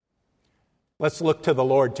Let's look to the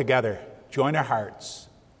Lord together. Join our hearts.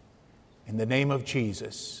 In the name of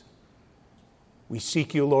Jesus, we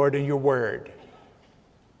seek you, Lord, in your word.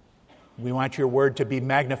 We want your word to be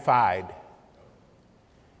magnified,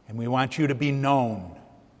 and we want you to be known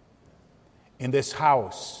in this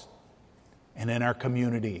house and in our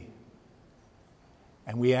community.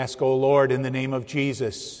 And we ask, O Lord, in the name of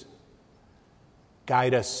Jesus,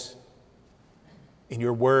 guide us in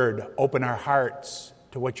your word. Open our hearts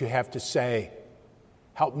to what you have to say.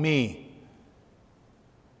 Help me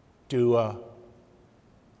do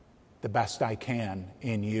the best I can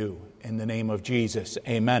in you. In the name of Jesus,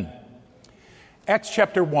 amen. Acts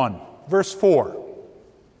chapter 1, verse 4.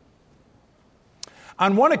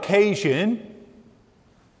 On one occasion,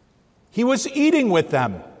 he was eating with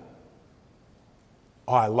them.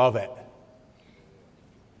 Oh, I love it.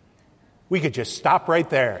 We could just stop right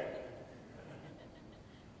there.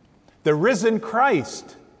 The risen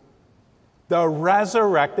Christ, the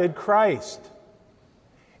resurrected Christ,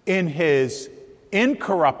 in his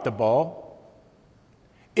incorruptible,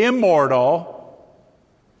 immortal,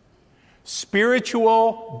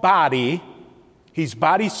 spiritual body. He's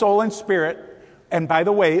body, soul, and spirit. And by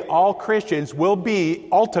the way, all Christians will be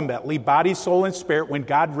ultimately body, soul, and spirit when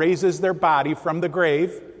God raises their body from the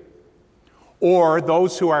grave. Or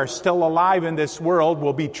those who are still alive in this world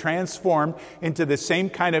will be transformed into the same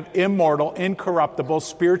kind of immortal, incorruptible,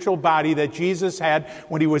 spiritual body that Jesus had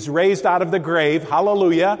when he was raised out of the grave.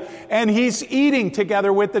 Hallelujah. And he's eating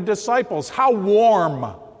together with the disciples. How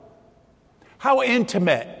warm. How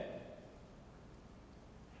intimate.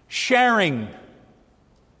 Sharing.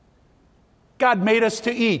 God made us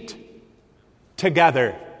to eat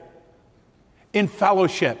together in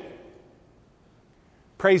fellowship.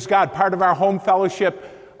 Praise God. Part of our home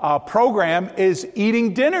fellowship program is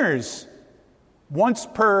eating dinners once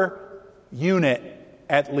per unit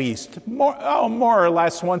at least, more or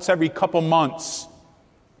less once every couple months.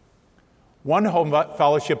 One home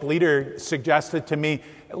fellowship leader suggested to me,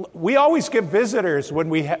 we always get visitors when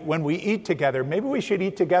we eat together. Maybe we should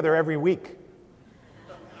eat together every week.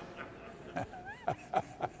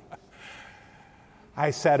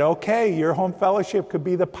 I said, okay, your home fellowship could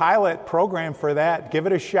be the pilot program for that. Give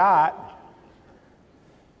it a shot.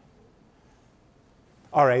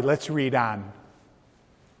 All right, let's read on.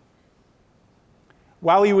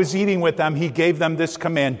 While he was eating with them, he gave them this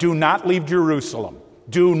command: do not leave Jerusalem.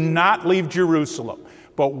 Do not leave Jerusalem,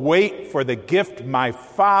 but wait for the gift my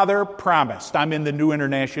Father promised. I'm in the New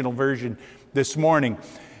International Version this morning.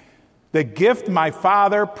 The gift my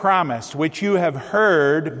Father promised, which you have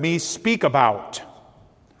heard me speak about.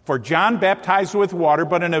 For John baptized with water,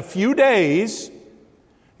 but in a few days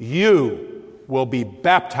you will be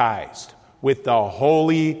baptized with the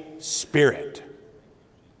Holy Spirit.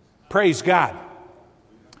 Praise God.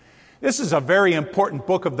 This is a very important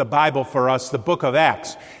book of the Bible for us, the book of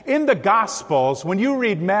Acts. In the Gospels, when you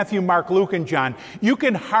read Matthew, Mark, Luke, and John, you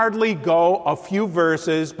can hardly go a few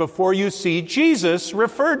verses before you see Jesus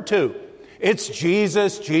referred to. It's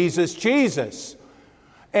Jesus, Jesus, Jesus.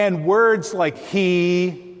 And words like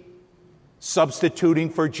he, substituting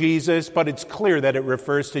for Jesus, but it's clear that it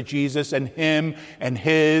refers to Jesus and him and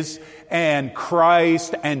his and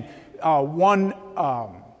Christ. And one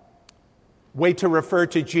way to refer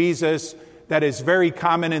to Jesus that is very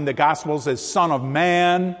common in the Gospels is Son of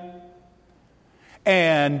Man.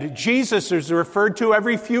 And Jesus is referred to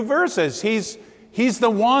every few verses. He's the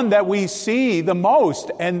one that we see the most.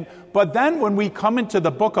 But then when we come into the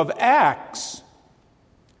book of Acts,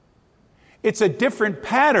 it's a different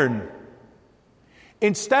pattern.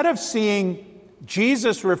 Instead of seeing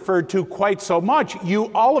Jesus referred to quite so much, you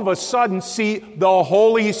all of a sudden see the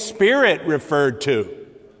Holy Spirit referred to.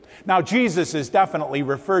 Now, Jesus is definitely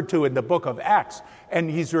referred to in the book of Acts, and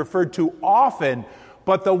he's referred to often,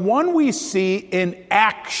 but the one we see in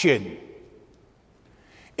action,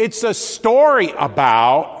 it's a story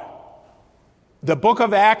about, the book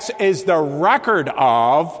of Acts is the record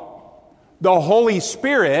of the Holy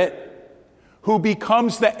Spirit who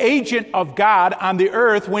becomes the agent of God on the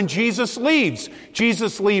earth when Jesus leaves.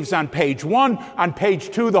 Jesus leaves on page 1. On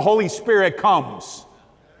page 2, the Holy Spirit comes.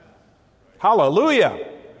 Hallelujah.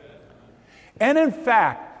 And in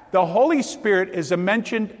fact, the Holy Spirit is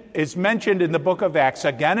mentioned in the book of Acts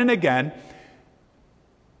again and again,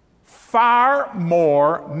 far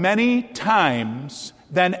more, many times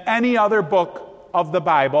than any other book of the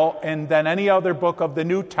Bible and than any other book of the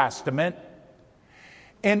New Testament,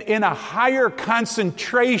 and in a higher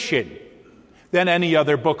concentration than any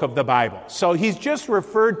other book of the Bible. So he's just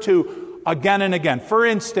referred to again and again. For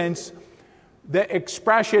instance, the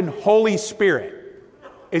expression Holy Spirit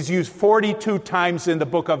is used 42 times in the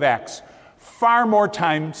book of Acts. far more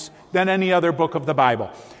times than any other book of the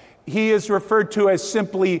Bible. He is referred to as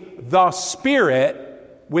simply the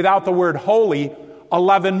Spirit, without the word holy,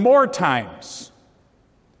 11 more times.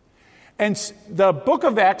 And the book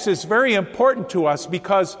of Acts is very important to us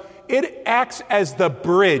because it acts as the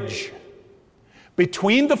bridge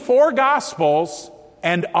between the four Gospels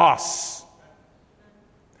and us.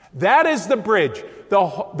 That is the bridge.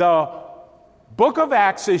 The book of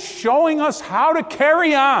Acts is showing us how to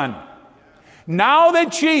carry on. Now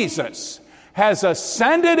that Jesus has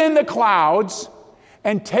ascended in the clouds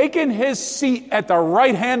and taken his seat at the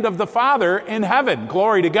right hand of the Father in heaven.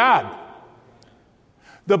 Glory to God.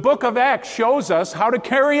 The book of Acts shows us how to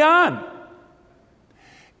carry on.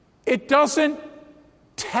 It doesn't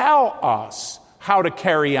tell us how to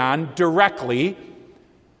carry on directly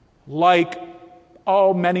like,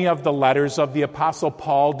 many of the letters of the Apostle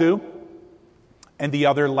Paul do and the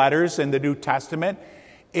other letters in the New Testament.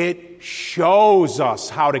 It shows us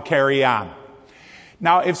how to carry on.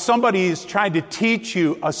 Now, if somebody is trying to teach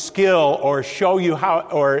you a skill or show you how,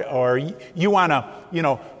 or you want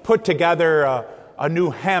to, put together a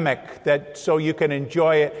new hammock so you can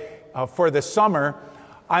enjoy it for the summer,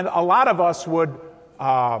 a lot of us would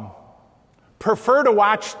prefer to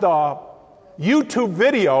watch the YouTube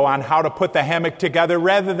video on how to put the hammock together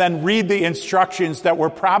rather than read the instructions that were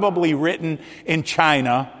probably written in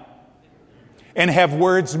China and have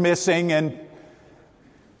words missing. And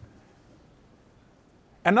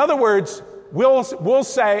in other words, we'll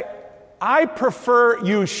say, I prefer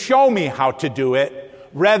you show me how to do it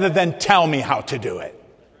rather than tell me how to do it.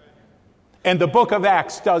 And the book of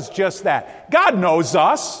Acts does just that. God knows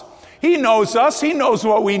us. He knows us. He knows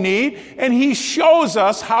what we need. And he shows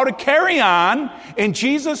us how to carry on in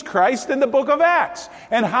Jesus Christ in the book of Acts.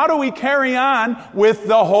 And how do we carry on with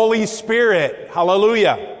the Holy Spirit?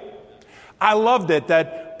 Hallelujah. I loved it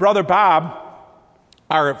that Brother Bob,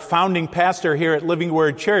 our founding pastor here at Living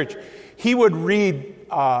Word Church, he would read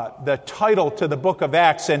the title to the book of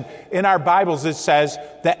Acts. And in our Bibles it says,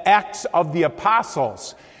 the Acts of the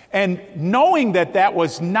Apostles. And knowing that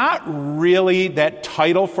was not really, that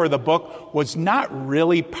title for the book was not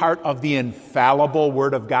really part of the infallible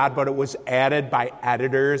Word of God, but it was added by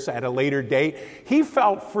editors at a later date, he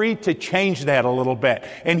felt free to change that a little bit.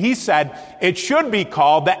 And he said, it should be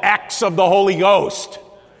called the Acts of the Holy Ghost,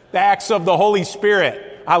 the Acts of the Holy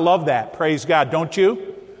Spirit. I love that. Praise God, don't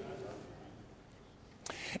you?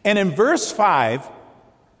 And in verse 5,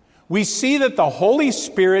 we see that the Holy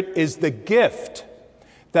Spirit is the gift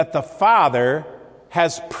that the Father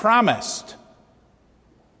has promised.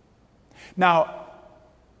 Now,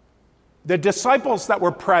 the disciples that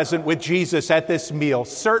were present with Jesus at this meal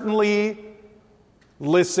certainly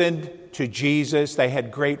listened to Jesus. They had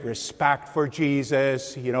great respect for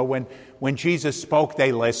Jesus. When Jesus spoke,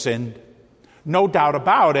 they listened. No doubt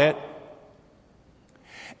about it.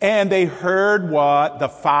 And they heard what the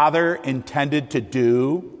Father intended to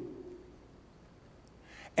do.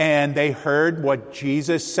 And they heard what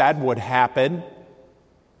Jesus said would happen.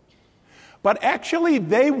 But actually,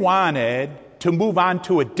 they wanted to move on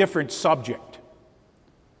to a different subject.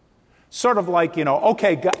 Sort of like,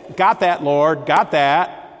 okay, got that, Lord, got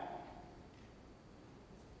that.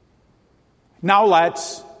 Now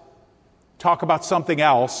let's talk about something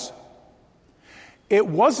else. It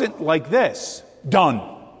wasn't like this. Done.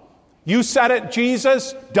 You said it,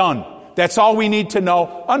 Jesus, done. That's all we need to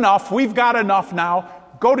know. Enough. We've got enough now.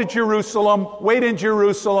 Go to Jerusalem, wait in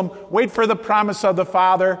Jerusalem, wait for the promise of the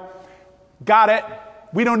Father. Got it.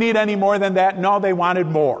 We don't need any more than that. No, they wanted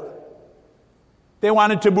more. They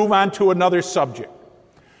wanted to move on to another subject.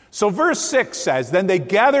 So verse 6 says, then they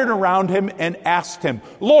gathered around him and asked him,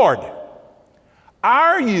 Lord,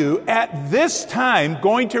 are you at this time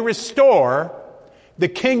going to restore the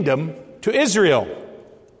kingdom to Israel?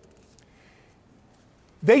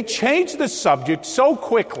 They changed the subject so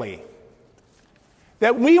quickly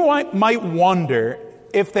that we might wonder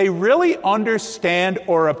if they really understand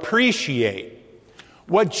or appreciate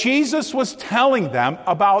what Jesus was telling them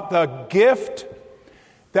about the gift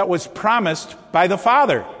that was promised by the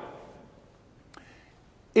Father.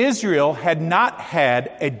 Israel had not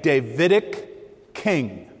had a Davidic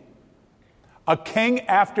king, a king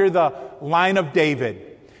after the line of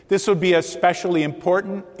David. This would be especially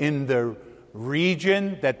important in the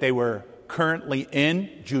region that they were currently in,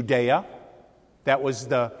 Judea. That was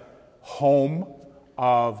the home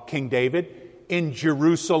of King David. In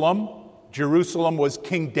Jerusalem, Jerusalem was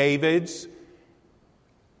King David's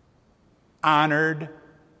honored,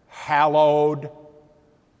 hallowed,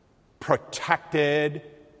 protected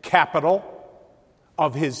capital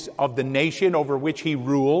of the nation over which he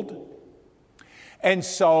ruled. And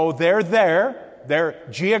so they're there. They're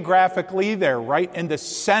geographically, they're right in the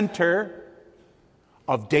center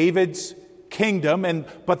of David's kingdom.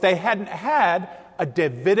 But they hadn't had a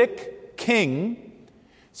Davidic king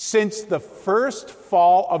since the first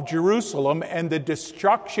fall of Jerusalem and the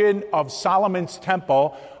destruction of Solomon's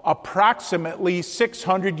temple approximately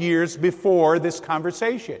 600 years before this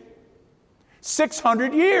conversation.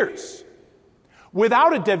 600 years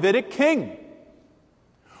without a Davidic king,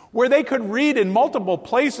 where they could read in multiple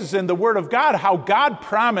places in the Word of God how God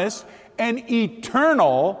promised an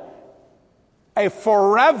eternal, a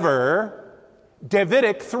forever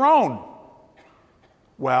Davidic throne.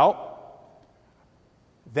 Well,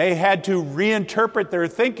 they had to reinterpret their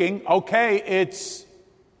thinking. Okay, it's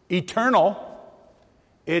eternal,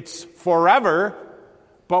 it's forever,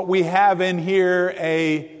 but we have in here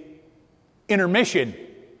a intermission,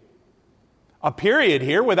 a period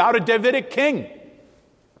here without a Davidic king.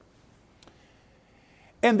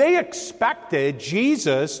 And they expected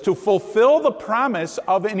Jesus to fulfill the promise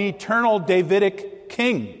of an eternal Davidic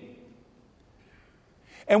king.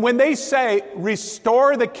 And when they say,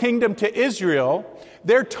 restore the kingdom to Israel,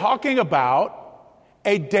 they're talking about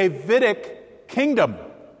a Davidic kingdom.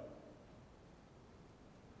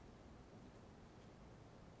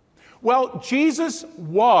 Well, Jesus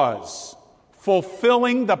was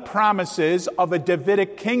fulfilling the promises of a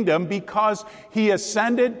Davidic kingdom because he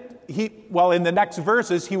ascended. In the next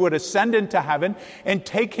verses, he would ascend into heaven and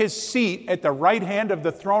take his seat at the right hand of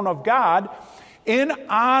the throne of God in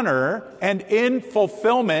honor and in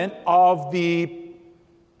fulfillment of the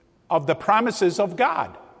promises of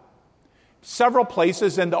God. Several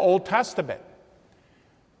places in the Old Testament.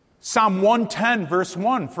 Psalm 110, verse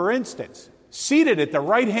 1, for instance, seated at the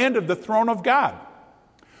right hand of the throne of God,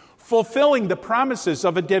 fulfilling the promises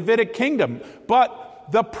of a Davidic kingdom. But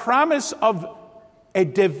the promise of a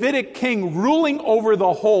Davidic king ruling over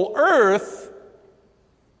the whole earth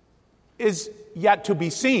is yet to be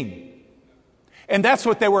seen. And that's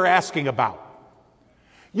what they were asking about.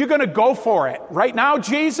 You're going to go for it right now,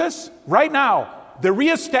 Jesus? Right now. The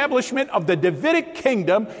reestablishment of the Davidic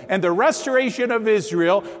kingdom and the restoration of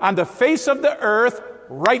Israel on the face of the earth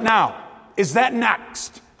right now. Is that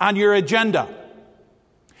next on your agenda?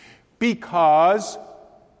 Because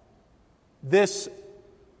this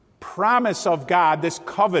promise of God, this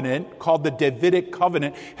covenant called the Davidic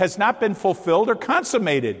covenant, has not been fulfilled or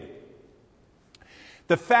consummated.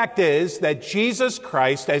 The fact is that Jesus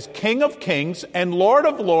Christ, as King of Kings and Lord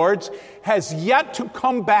of Lords, has yet to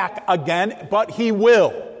come back again, but he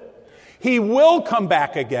will. He will come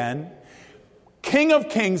back again, King of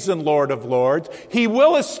Kings and Lord of Lords. He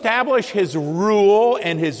will establish his rule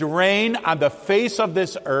and his reign on the face of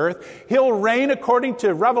this earth. He'll reign according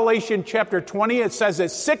to Revelation chapter 20. It says it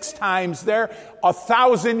 6 times there,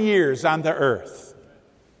 1,000 years on the earth.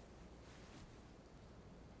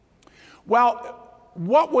 Well,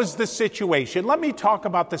 what was the situation? Let me talk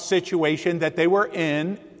about the situation that they were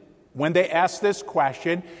in when they asked this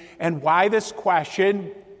question and why this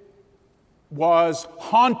question was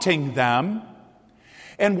haunting them.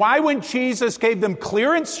 And why, when Jesus gave them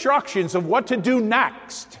clear instructions of what to do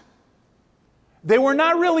next, they were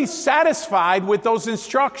not really satisfied with those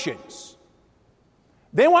instructions.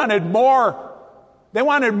 They wanted more. They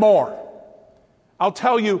wanted more. I'll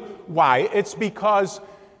tell you why. It's because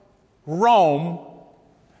Rome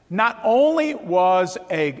not only was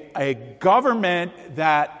a government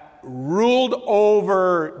that ruled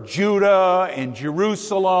over Judah and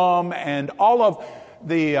Jerusalem and all of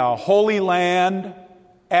the Holy Land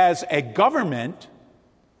as a government,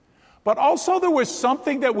 but also there was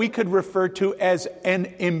something that we could refer to as an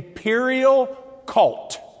imperial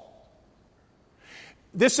cult.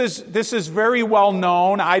 This is very well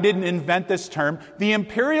known. I didn't invent this term. The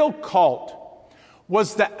imperial cult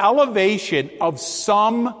was the elevation of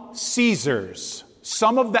some Caesars,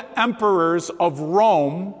 some of the emperors of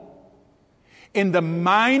Rome, in the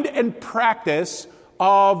mind and practice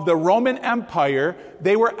of the Roman Empire.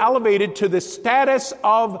 They were elevated to the status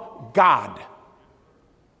of God.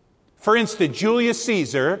 For instance, Julius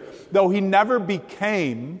Caesar, though he never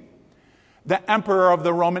became the emperor of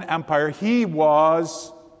the Roman Empire, he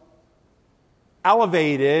was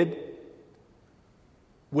elevated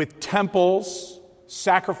with temples,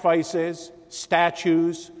 sacrifices,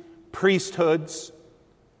 statues, priesthoods.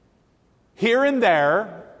 Here and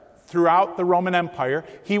there, throughout the Roman Empire,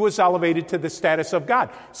 he was elevated to the status of God.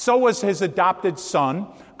 So was his adopted son,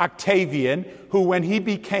 Octavian, who, when he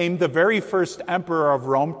became the very first emperor of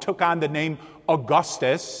Rome, took on the name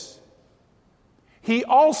Augustus. He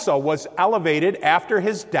also was elevated after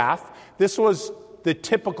his death. This was the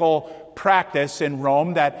typical practice in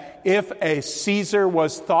Rome that if a Caesar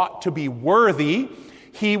was thought to be worthy,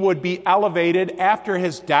 he would be elevated after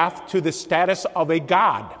his death to the status of a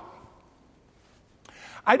god.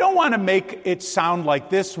 I don't want to make it sound like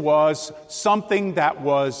this was something that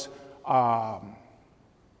was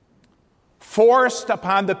forced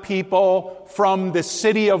upon the people from the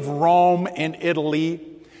city of Rome in Italy.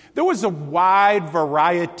 There was a wide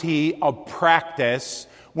variety of practice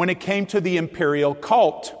when it came to the imperial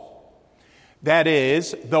cult. That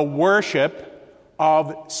is, the worship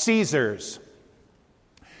of Caesars.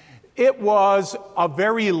 It was a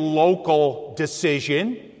very local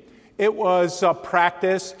decision. It was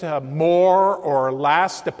practiced more or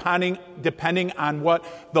less depending on what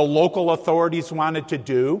the local authorities wanted to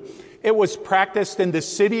do. It was practiced in the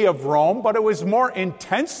city of Rome, but it was more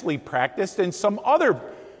intensely practiced in some other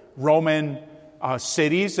Roman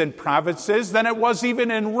cities and provinces than it was even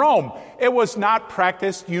in Rome. It was not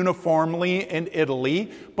practiced uniformly in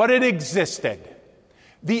Italy, but it existed.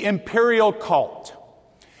 The imperial cult,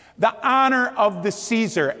 the honor of the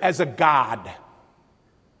Caesar as a god.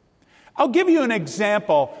 I'll give you an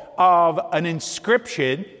example of an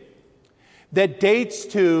inscription that dates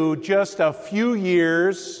to just a few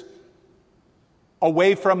years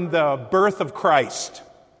away from the birth of Christ.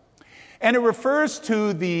 And it refers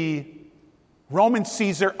to the Roman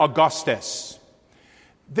Caesar Augustus.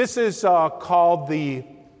 This is called the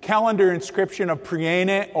calendar inscription of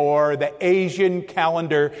Bryan, or the Asian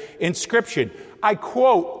calendar inscription. I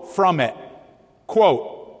quote from it,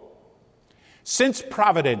 quote, "Since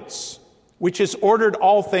Providence, which has ordered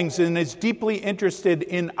all things and is deeply interested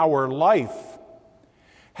in our life,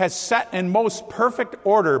 has set in most perfect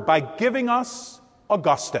order by giving us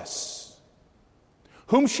Augustus,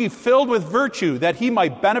 whom she filled with virtue that he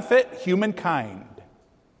might benefit humankind,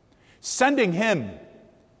 sending him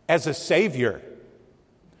as a Savior,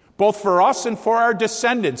 both for us and for our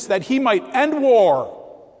descendants, that he might end war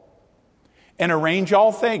and arrange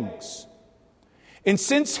all things. And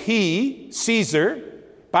since he, Caesar,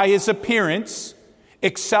 by his appearance,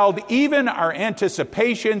 excelled even our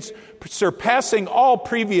anticipations, surpassing all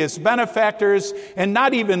previous benefactors, and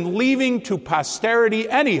not even leaving to posterity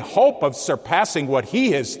any hope of surpassing what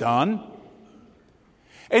he has done.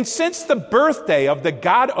 And since the birthday of the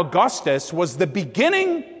god Augustus was the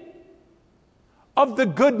beginning of the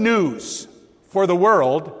good news for the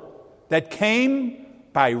world that came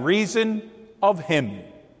by reason of him."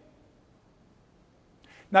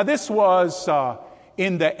 Now, this was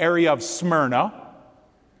in the area of Smyrna,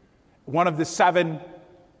 one of the seven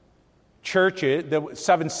churches, the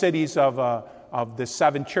seven cities of the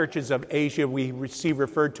seven churches of Asia we see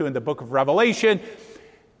referred to in the book of Revelation.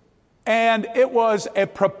 And it was a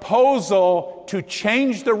proposal to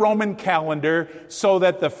change the Roman calendar so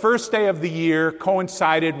that the first day of the year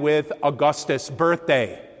coincided with Augustus'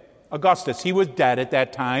 birthday. Augustus, he was dead at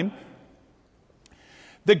that time.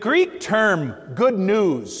 The Greek term good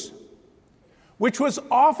news, which was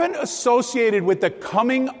often associated with the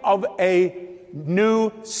coming of a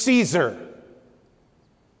new Caesar,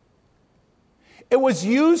 it was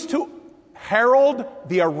used to herald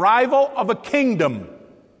the arrival of a kingdom,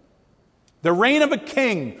 the reign of a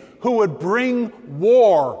king who would bring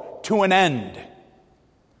war to an end,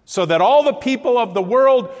 so that all the people of the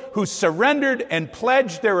world who surrendered and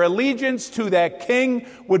pledged their allegiance to that king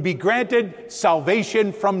would be granted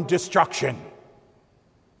salvation from destruction.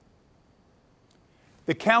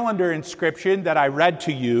 The calendar inscription that I read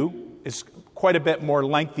to you is quite a bit more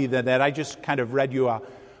lengthy than that. I just kind of read you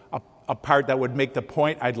a part that would make the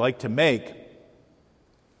point I'd like to make.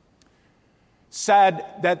 Said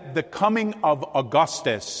that the coming of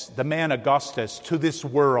Augustus, the man Augustus, to this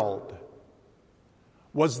world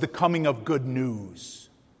was the coming of good news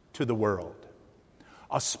to the world.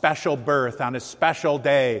 A special birth on a special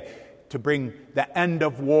day to bring the end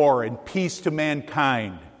of war and peace to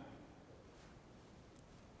mankind.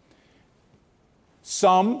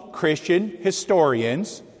 Some Christian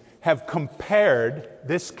historians have compared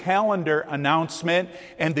this calendar announcement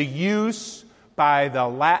and the use by the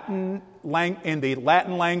in the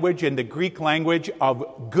Latin language and the Greek language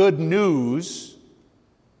of good news.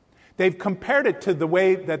 They've compared it to the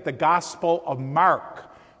way that the Gospel of Mark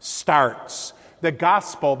starts. The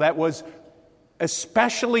Gospel that was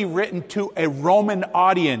especially written to a Roman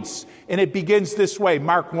audience. And it begins this way,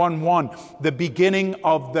 Mark 1:1, the beginning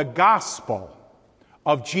of the Gospel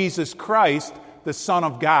of Jesus Christ, the Son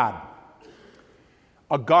of God.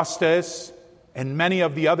 Augustus and many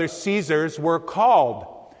of the other Caesars were called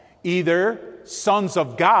either sons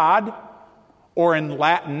of God, or in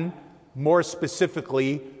Latin, more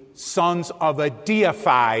specifically, sons of a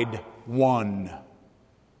deified one.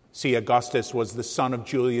 See, Augustus was the son of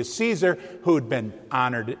Julius Caesar, who had been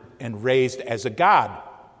honored and raised as a god.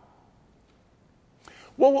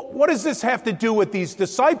 Well, what does this have to do with these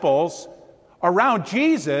disciples around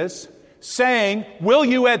Jesus saying, will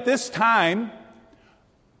you at this time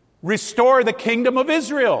restore the kingdom of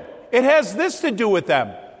Israel? It has this to do with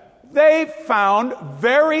them. They found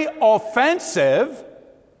very offensive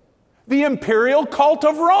the imperial cult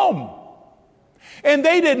of Rome. And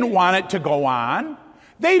they didn't want it to go on.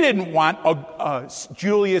 They didn't want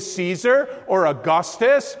Julius Caesar or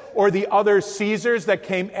Augustus or the other Caesars that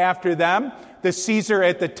came after them. The Caesar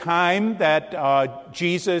at the time that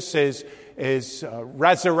Jesus is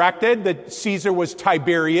resurrected, the Caesar was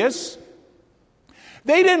Tiberius.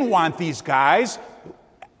 They didn't want these guys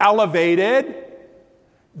elevated,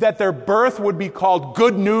 that their birth would be called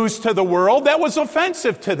good news to the world. That was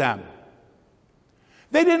offensive to them.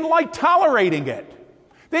 They didn't like tolerating it.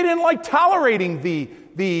 They didn't like tolerating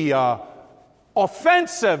the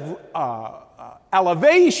offensive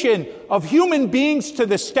elevation of human beings to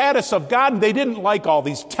the status of God. And they didn't like all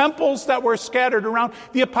these temples that were scattered around.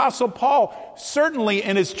 The Apostle Paul, certainly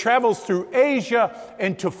in his travels through Asia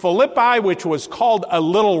and to Philippi, which was called a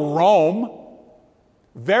little Rome,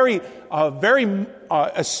 very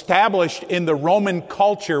established in the Roman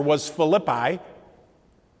culture was Philippi.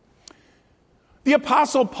 The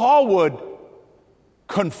Apostle Paul would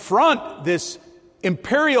confront this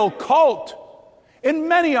imperial cult in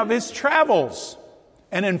many of his travels.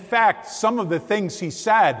 And in fact, some of the things he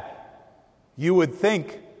said, you would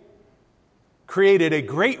think, created a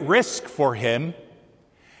great risk for him,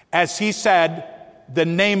 as he said, the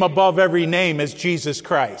name above every name is Jesus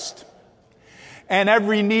Christ. And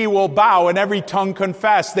every knee will bow and every tongue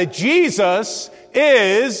confess that Jesus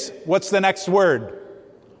is, what's the next word?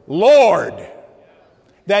 Lord.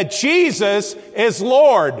 That Jesus is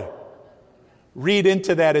Lord. Read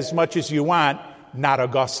into that as much as you want. Not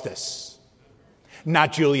Augustus.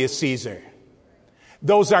 Not Julius Caesar.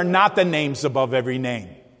 Those are not the names above every name.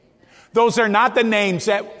 Those are not the names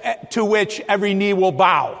to which every knee will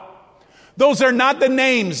bow. Those are not the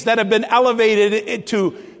names that have been elevated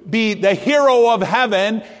to be the hero of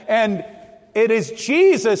heaven, and it is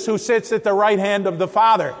Jesus who sits at the right hand of the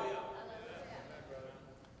Father.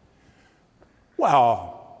 Well,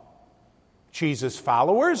 Jesus'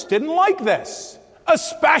 followers didn't like this,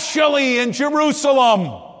 especially in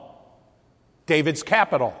Jerusalem, David's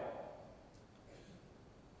capital.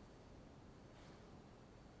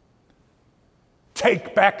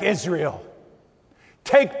 Take back Israel.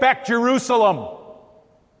 Take back Jerusalem.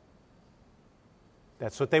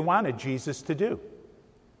 That's what they wanted Jesus to do.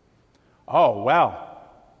 Oh, well.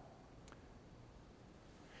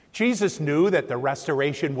 Jesus knew that the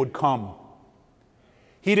restoration would come.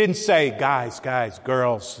 He didn't say, guys,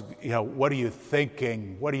 girls, what are you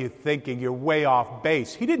thinking? What are you thinking? You're way off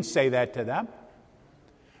base. He didn't say that to them.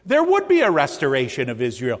 There would be a restoration of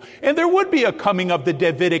Israel, and there would be a coming of the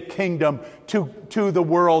Davidic kingdom to the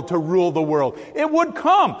world, to rule the world. It would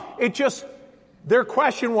come. Their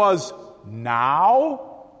question was,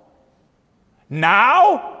 now?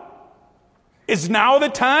 Now? Is now the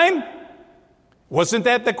time? Wasn't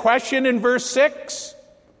that the question in verse 6?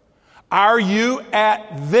 Are you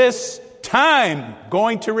at this time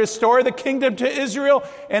going to restore the kingdom to Israel?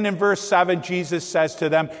 And in verse 7, Jesus says to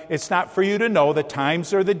them, it's not for you to know the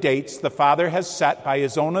times or the dates the Father has set by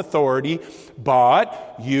his own authority,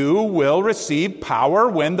 but you will receive power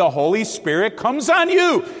when the Holy Spirit comes on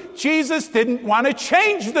you. Jesus didn't want to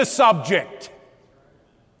change the subject.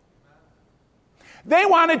 They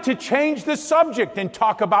wanted to change the subject and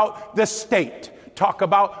talk about the state, talk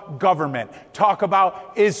about government, talk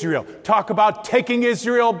about Israel, talk about taking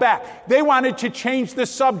Israel back. They wanted to change the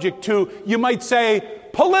subject to, you might say,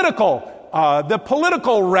 the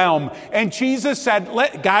political realm. And Jesus said,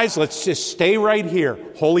 guys, let's just stay right here.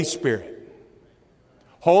 Holy Spirit.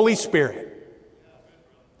 Holy Spirit.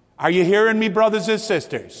 Are you hearing me, brothers and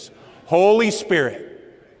sisters? Holy Spirit.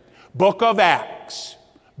 Book of Acts.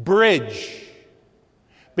 Bridge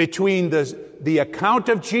between the account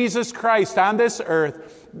of Jesus Christ on this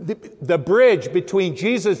earth, the bridge between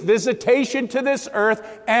Jesus' visitation to this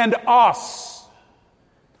earth and us.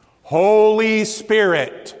 Holy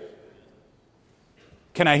Spirit.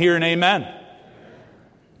 Can I hear an amen?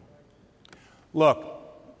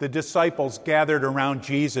 Look, the disciples gathered around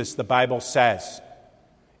Jesus, the Bible says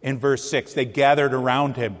in verse 6. They gathered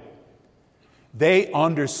around him. They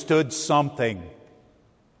understood something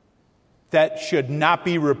that should not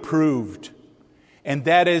be reproved. And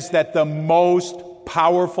that is that the most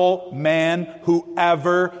powerful man who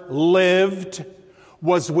ever lived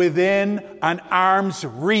was within an arm's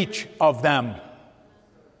reach of them.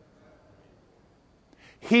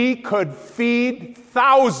 He could feed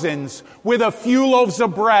thousands with a few loaves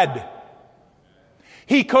of bread.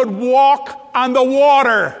 He could walk on the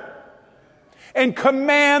water and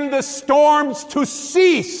command the storms to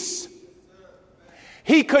cease.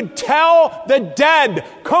 He could tell the dead,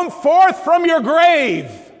 "Come forth from your grave."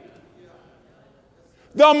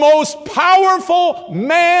 The most powerful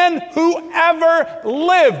man who ever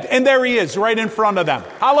lived. And there he is, right in front of them.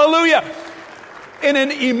 Hallelujah. In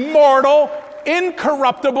an immortal,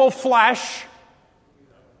 incorruptible flesh.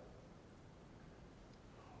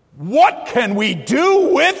 What can we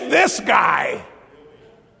do with this guy?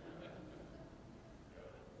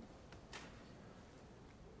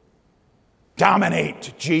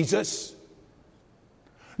 Dominate, Jesus.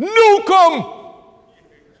 Nuke him.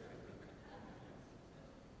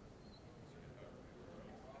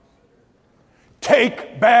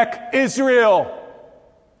 Take back Israel.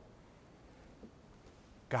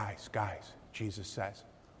 Guys, Jesus says,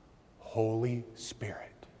 Holy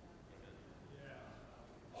Spirit.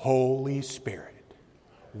 Holy Spirit.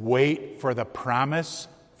 Wait for the promise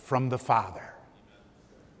from the Father.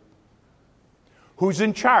 Who's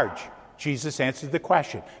in charge? Jesus answered the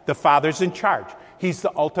question. The Father's in charge. He's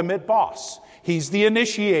the ultimate boss. He's the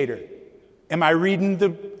initiator. Am I reading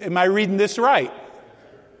this right?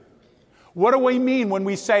 What do we mean when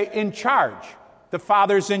we say in charge? The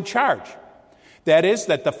Father's in charge. That is,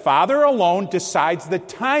 that the Father alone decides the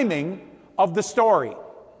timing of the story.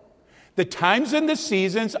 The times and the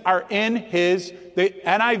seasons are in the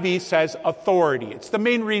NIV says authority. It's the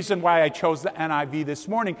main reason why I chose the NIV this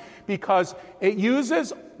morning, because it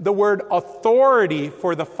uses the word authority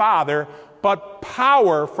for the Father, but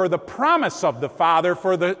power for the promise of the Father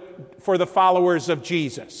for the followers of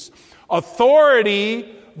Jesus.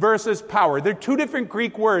 Authority versus power. They're two different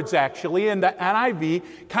Greek words, actually, and the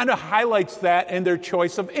NIV kind of highlights that in their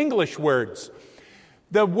choice of English words.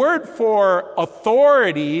 The word for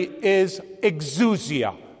authority is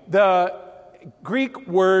exousia, the Greek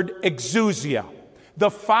word exousia.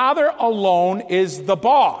 The Father alone is the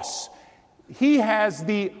boss. He has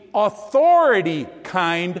the authority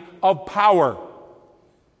kind of power.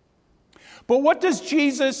 But what does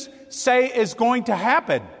Jesus say is going to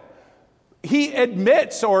happen? He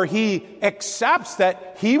admits, or he accepts,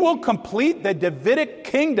 that he will complete the Davidic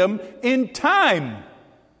kingdom in time.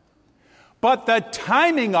 But the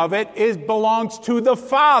timing of it belongs to the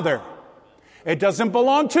Father. It doesn't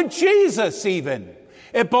belong to Jesus even.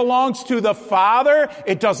 It belongs to the Father.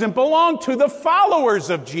 It doesn't belong to the followers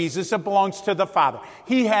of Jesus. It belongs to the Father.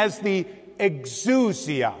 He has the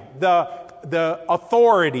exousia, the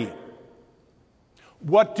authority.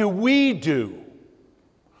 What do we do?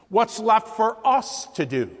 What's left for us to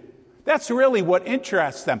do? That's really what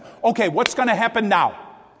interests them. Okay, what's going to happen now?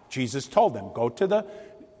 Jesus told them, go to the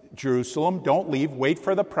Jerusalem, don't leave, wait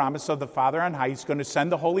for the promise of the Father on high. He's going to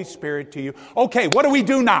send the Holy Spirit to you. Okay, what do we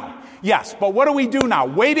do now? Yes, but what do we do now?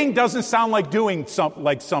 Waiting doesn't sound like doing something,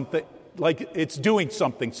 like it's doing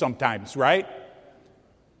something sometimes, right?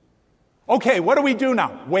 Okay, what do we do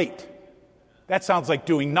now? Wait. That sounds like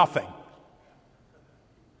doing nothing.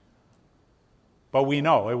 But we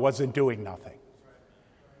know it wasn't doing nothing.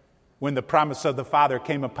 When the promise of the Father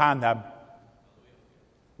came upon them,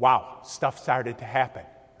 wow, stuff started to happen.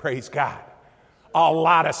 Praise God. A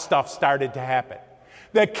lot of stuff started to happen.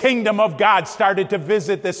 The kingdom of God started to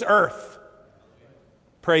visit this earth.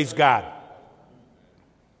 Praise God.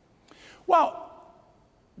 Well,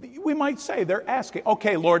 we might say they're asking,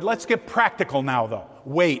 okay, Lord, let's get practical now, though.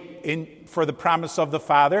 Wait for the promise of the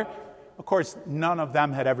Father. Of course, none of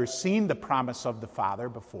them had ever seen the promise of the Father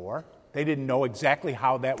before. They didn't know exactly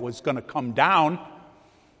how that was going to come down.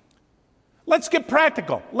 Let's get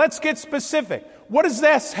practical. Let's get specific. What does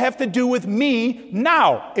this have to do with me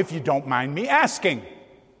now, if you don't mind me asking?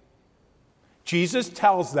 Jesus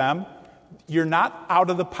tells them, you're not out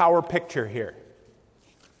of the power picture here.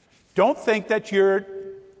 Don't think that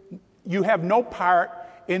you have no part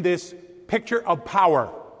in this picture of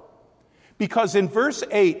power. Because in verse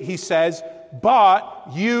 8, he says, but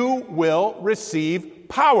you will receive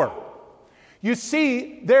power. You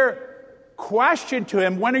see, their question to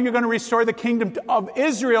him, when are you going to restore the kingdom of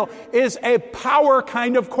Israel, is a power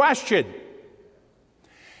kind of question.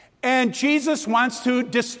 And Jesus wants to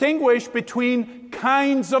distinguish between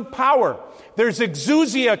kinds of power. There's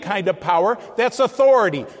exousia kind of power, that's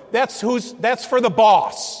authority. That's for the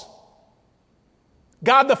boss.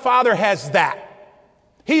 God the Father has that.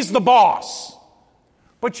 He's the boss.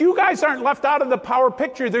 But you guys aren't left out of the power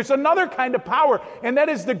picture. There's another kind of power, and that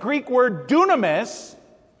is the Greek word dunamis,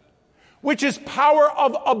 which is power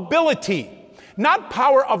of ability. Not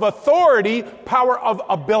power of authority, power of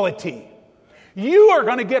ability. You are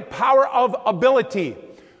going to get power of ability.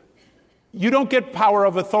 You don't get power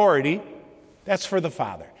of authority. That's for the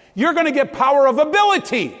Father. You're going to get power of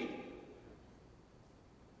ability.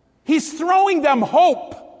 He's throwing them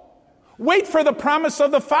hope. Wait for the promise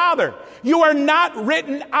of the Father. You are not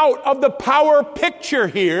written out of the power picture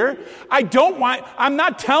here. I'm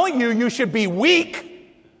not telling you should be weak.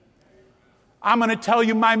 I'm going to tell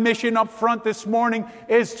you my mission up front this morning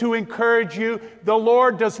is to encourage you. The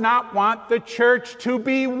Lord does not want the church to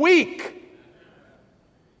be weak.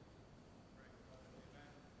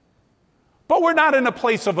 But we're not in a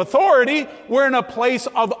place of authority. We're in a place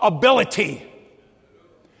of ability.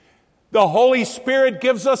 The Holy Spirit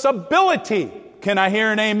gives us ability. Can I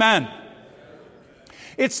hear an amen?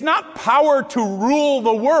 It's not power to rule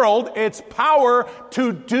the world. It's power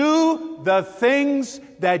to do the things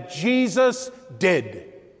that Jesus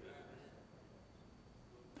did.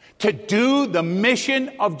 To do the mission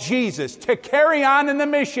of Jesus. To carry on in the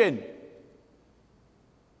mission.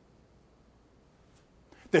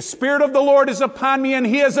 The Spirit of the Lord is upon me, and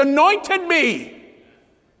He has anointed me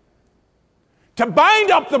to bind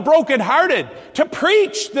up the brokenhearted, to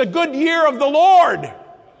preach the good year of the Lord,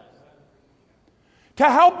 to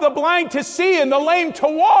help the blind to see and the lame to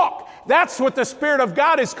walk. That's what the Spirit of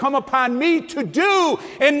God has come upon me to do,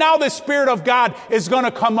 and now the Spirit of God is going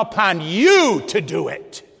to come upon you to do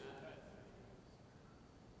it.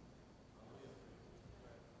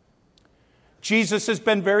 Jesus has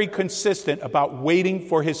been very consistent about waiting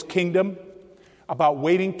for His kingdom, about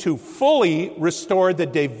waiting to fully restore the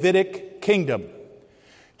Davidic kingdom.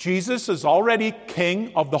 Jesus is already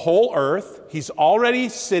king of the whole earth. He's already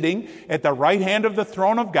sitting at the right hand of the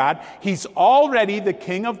throne of God. He's already the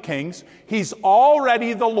King of Kings. He's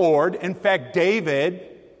already the Lord. In fact, David,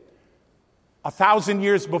 1,000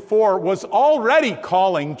 years before, was already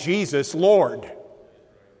calling Jesus Lord.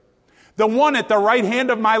 The one at the right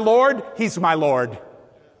hand of my Lord, He's my Lord.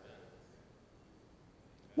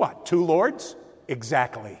 What, 2 lords?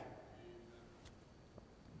 Exactly.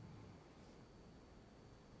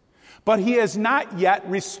 But He has not yet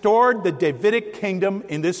restored the Davidic kingdom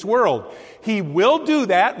in this world. He will do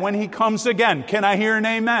that when He comes again. Can I hear an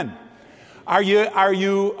amen? Are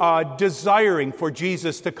you desiring for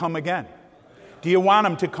Jesus to come again? Do you want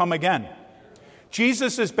Him to come again?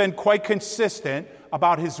 Jesus has been quite consistent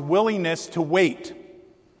about His willingness to wait.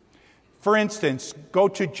 For instance, go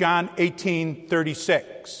to John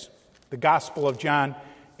 18:36, the Gospel of John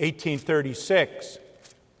 18:36.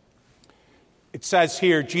 It says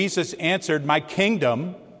here, Jesus answered, "My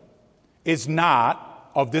kingdom is not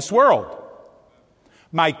of this world."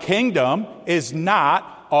 My kingdom is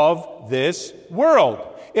not of this world.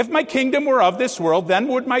 If my kingdom were of this world, then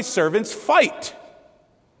would my servants fight,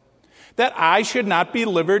 that I should not be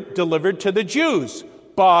delivered to the Jews.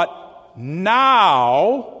 But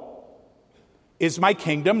now is my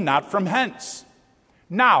kingdom not from hence.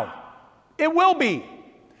 Now, it will be.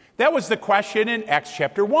 That was the question in Acts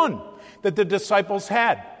chapter 1 that the disciples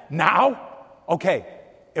had. Now? Okay,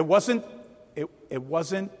 it wasn't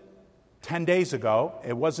 10 days ago.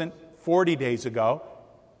 It wasn't 40 days ago.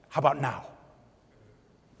 How about now?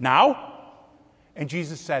 Now? And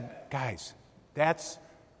Jesus said, guys, that's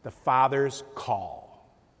the Father's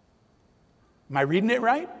call. Am I reading it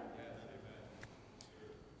right?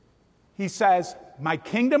 He says, my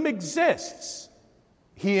kingdom exists.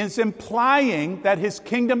 He is implying that His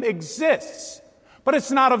kingdom exists, but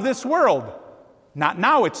it's not of this world. Not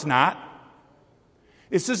now, it's not.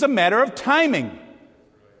 This is a matter of timing.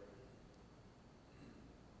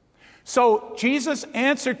 So Jesus'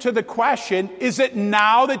 answer to the question, is it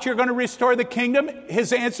now that you're going to restore the kingdom?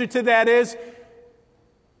 His answer to that is,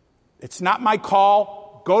 it's not my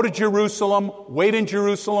call. Go to Jerusalem. Wait in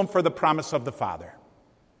Jerusalem for the promise of the Father.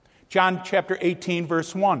 John chapter 18,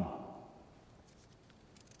 verse 1.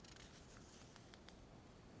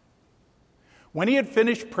 When He had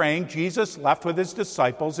finished praying, Jesus left with His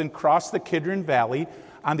disciples and crossed the Kidron Valley.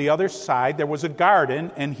 On the other side, there was a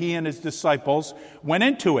garden, and He and His disciples went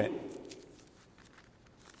into it.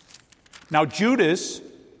 Now, Judas,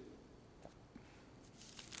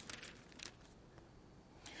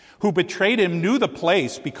 who betrayed Him, knew the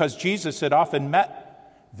place because Jesus had often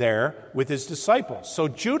met there with His disciples. So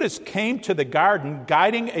Judas came to the garden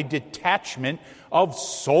guiding a detachment of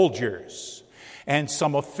soldiers and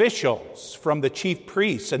some officials from the chief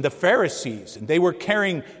priests and the Pharisees. And they were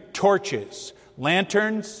carrying torches,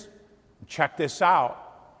 lanterns, check this out,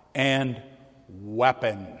 and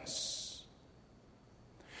weapons.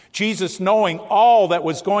 Jesus, knowing all that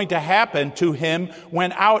was going to happen to Him,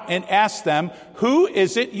 went out and asked them, "Who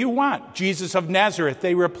is it you want?" "Jesus of Nazareth,"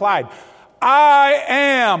 they replied. "I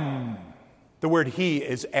am," The word he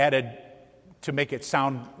is added to make it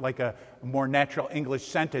sound like a more natural English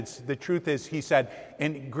sentence. The truth is, he said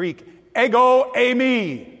in Greek, ego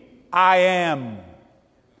eimi, I am.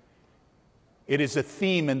 It is a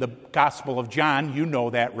theme in the Gospel of John. You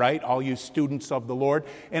know that, right? All you students of the Lord.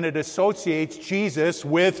 And it associates Jesus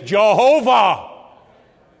with Jehovah.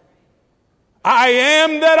 I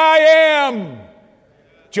am that I am.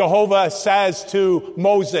 Jehovah says to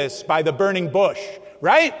Moses by the burning bush,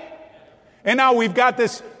 right? And now we've got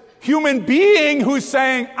this human being who's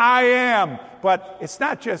saying, I am. But it's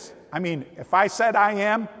not just, if I said I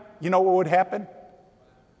am, you know what would happen?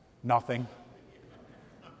 Nothing.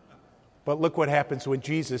 But look what happens when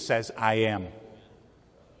Jesus says, I am.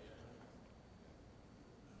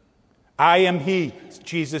 I am he,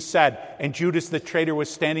 Jesus said. And Judas the traitor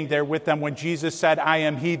was standing there with them. When Jesus said, I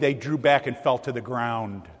am he, they drew back and fell to the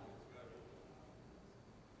ground.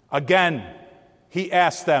 Again, he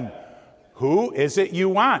asked them, who is it you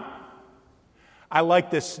want? I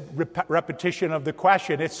like this repetition of the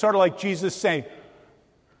question. It's sort of like Jesus saying,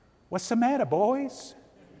 what's the matter, boys?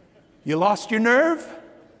 You lost your nerve?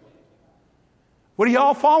 What are you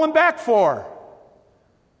all falling back for?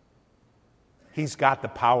 He's got the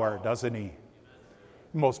power, doesn't he?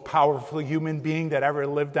 The most powerful human being that ever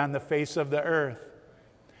lived on the face of the earth.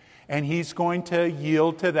 And he's going to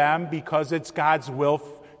yield to them because it's God's will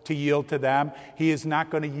to yield to them. He is not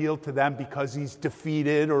going to yield to them because he's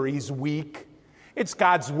defeated or he's weak. It's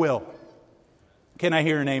God's will. Can I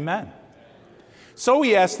hear an amen? So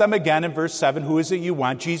he asked them again in verse 7, who is it you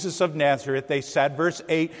want? Jesus of Nazareth, they said. Verse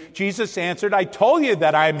 8, Jesus answered, I told you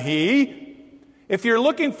that I'm he. If you're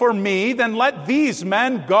looking for me, then let these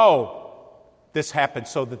men go. This happened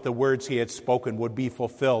so that the words he had spoken would be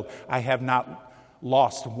fulfilled. I have not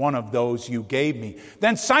lost one of those you gave me.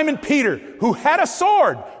 Then Simon Peter, who had a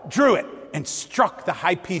sword, drew it and struck the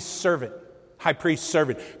high priest's servant,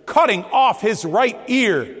 cutting off his right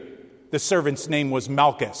ear. The servant's name was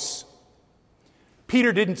Malchus.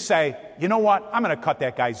 Peter didn't say, you know what, I'm going to cut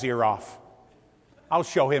that guy's ear off. I'll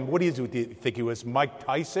show him. What do you think he was, Mike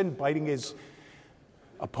Tyson, biting his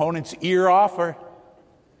opponent's ear off, or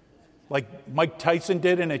like Mike Tyson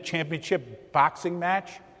did in a championship boxing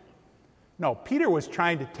match? No, Peter was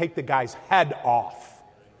trying to take the guy's head off.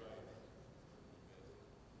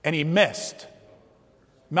 And he missed.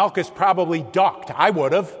 Malchus probably ducked. I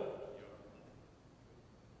would have.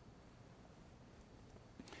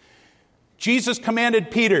 Jesus commanded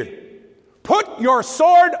Peter, put your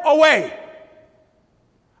sword away.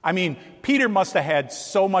 Peter must have had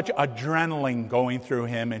so much adrenaline going through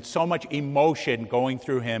him and so much emotion going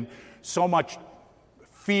through him, so much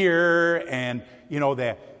fear and,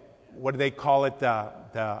 what do they call it,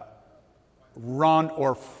 the run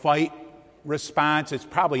or fight response. It's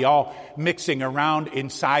probably all mixing around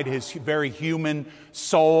inside his very human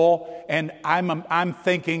soul. And I'm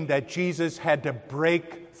thinking that Jesus had to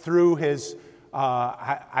break through his,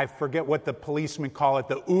 I forget what the policemen call it,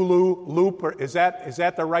 the Ulu loop, or is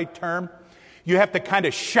that the right term? You have to kind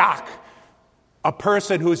of shock a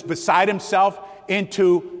person who's beside himself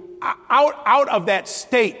into out of that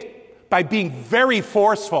state by being very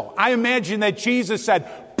forceful. I imagine that Jesus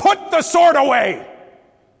said, put the sword away.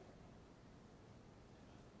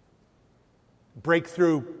 Break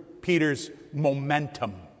through Peter's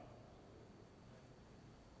momentum.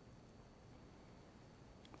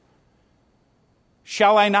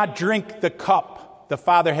 Shall I not drink the cup the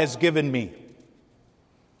Father has given me?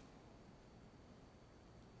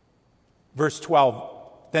 Verse 12,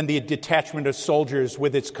 then the detachment of soldiers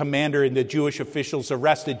with its commander and the Jewish officials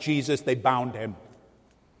arrested Jesus. They bound him.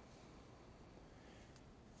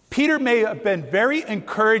 Peter may have been very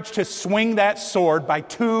encouraged to swing that sword by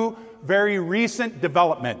two very recent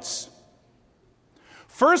developments.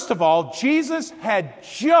 First of all, Jesus had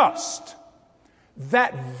just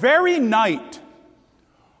that very night,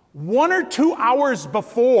 1 or 2 hours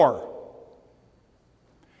before,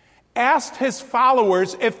 asked his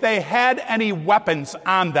followers if they had any weapons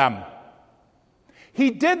on them. He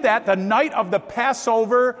did that the night of the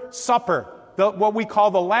Passover supper, what we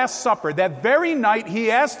call the Last Supper. That very night,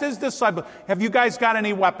 he asked his disciples, have you guys got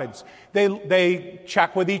any weapons? They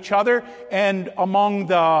check with each other, and among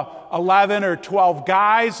the 11 or 12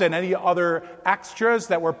 guys and any other extras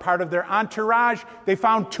that were part of their entourage, they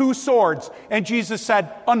found 2 swords. And Jesus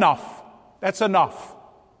said, enough. That's enough.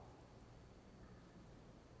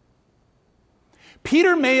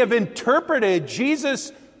 Peter may have interpreted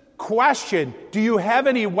Jesus' question, do you have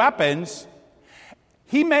any weapons?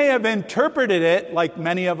 He may have interpreted it like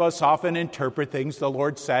many of us often interpret things the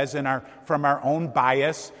Lord says from our own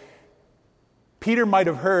bias. Peter might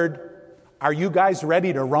have heard, are you guys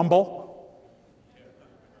ready to rumble?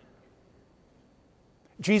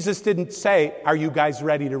 Jesus didn't say, are you guys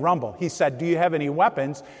ready to rumble? He said, do you have any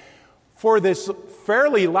weapons? For this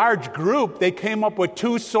fairly large group, they came up with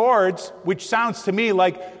 2 swords, which sounds to me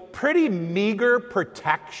like pretty meager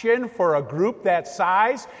protection for a group that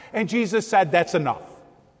size. And Jesus said, that's enough.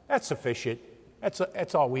 That's sufficient.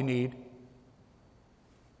 That's all we need.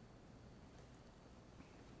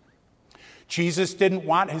 Jesus didn't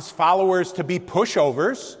want his followers to be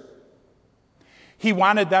pushovers. He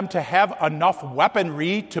wanted them to have enough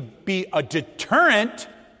weaponry to be a deterrent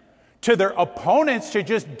to their opponents to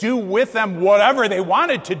just do with them whatever they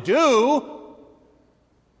wanted to do.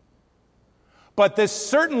 But this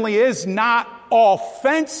certainly is not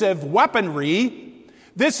offensive weaponry.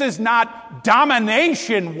 This is not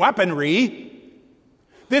domination weaponry.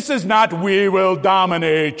 This is not, we will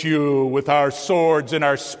dominate you with our swords and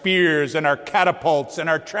our spears and our catapults and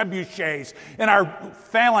our trebuchets and our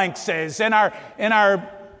phalanxes and our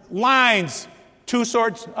lines. 2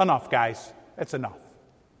 swords, enough, guys. That's enough.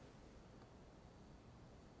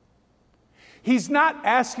 He's not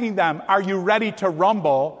asking them, are you ready to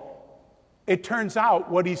rumble? It turns out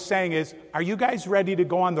what he's saying is, are you guys ready to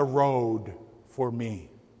go on the road for me?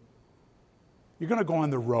 You're going to go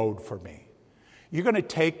on the road for me. You're going to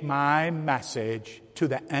take my message to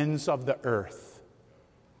the ends of the earth.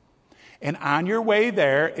 And on your way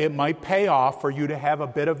there, it might pay off for you to have a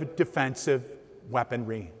bit of defensive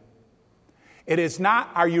weaponry. It is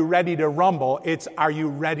not, are you ready to rumble? It's, are you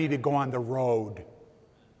ready to go on the road?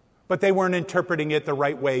 But they weren't interpreting it the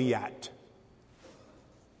right way yet.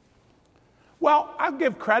 Well, I'll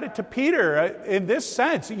give credit to Peter in this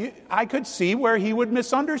sense. I could see where he would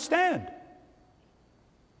misunderstand.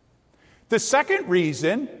 The second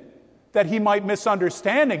reason that he might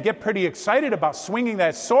misunderstand and get pretty excited about swinging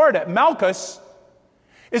that sword at Malchus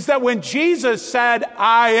is that when Jesus said,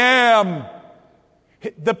 I am,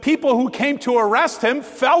 the people who came to arrest him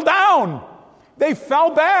fell down. They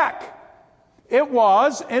fell back. It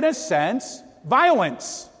was, in a sense,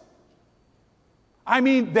 violence. I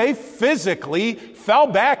mean, they physically fell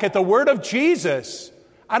back at the word of Jesus.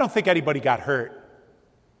 I don't think anybody got hurt.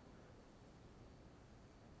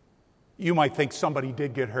 You might think somebody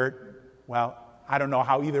did get hurt. Well, I don't know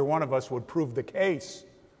how either one of us would prove the case.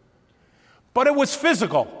 But it was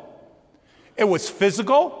physical. It was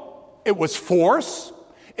physical. It was force.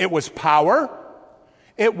 It was power.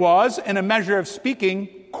 It was, in a measure of speaking,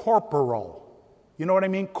 corporal. You know what I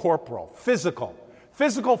mean? Corporal. Physical.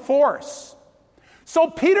 Physical force. So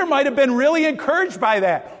Peter might have been really encouraged by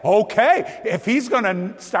that. Okay, if he's going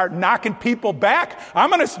to start knocking people back,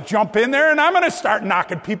 I'm going to jump in there and I'm going to start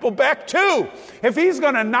knocking people back too. If he's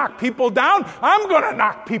going to knock people down, I'm going to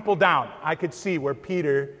knock people down. I could see where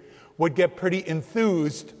Peter would get pretty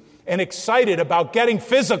enthused and excited about getting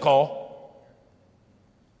physical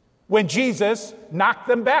when Jesus knocked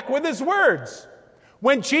them back with his words.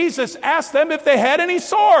 When Jesus asked them if they had any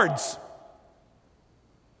swords.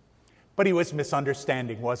 But he was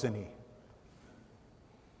misunderstanding, wasn't he?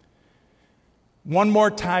 One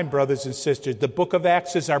more time, brothers and sisters, the book of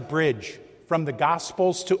Acts is our bridge from the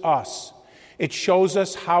Gospels to us. It shows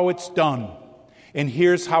us how it's done. And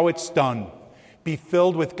here's how it's done. Be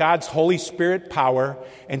filled with God's Holy Spirit power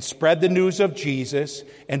and spread the news of Jesus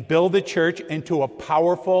and build the church into a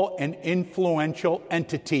powerful and influential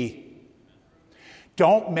entity.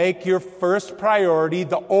 Don't make your first priority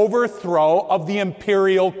the overthrow of the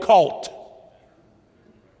imperial cult.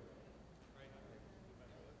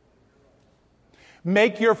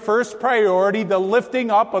 Make your first priority the lifting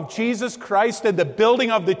up of Jesus Christ and the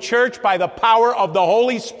building of the church by the power of the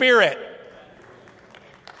Holy Spirit.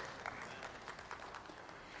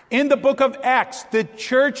 In the book of Acts, the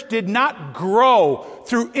church did not grow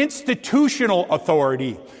through institutional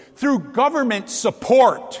authority, through government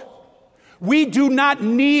support. We do not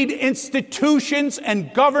need institutions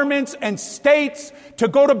and governments and states to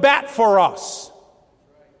go to bat for us.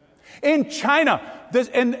 In China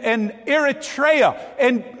and Eritrea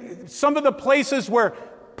and some of the places where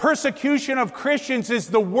persecution of Christians is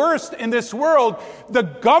the worst in this world, the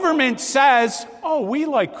government says, oh, we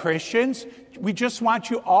like Christians. We just want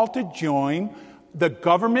you all to join the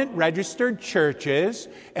government-registered churches,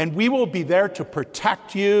 and we will be there to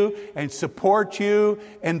protect you and support you.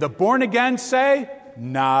 And the born-again say,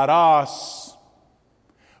 not us.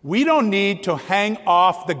 We don't need to hang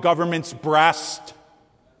off the government's breast.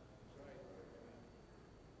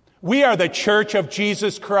 We are the church of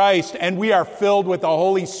Jesus Christ, and we are filled with the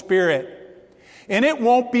Holy Spirit. And it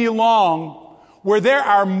won't be long where there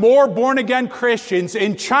are more born-again Christians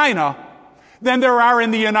in China than there are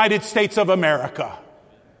in the United States of America.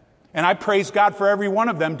 And I praise God for every one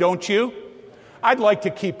of them, don't you? I'd like to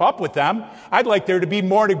keep up with them. I'd like there to be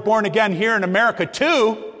more born again here in America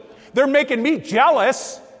too. They're making me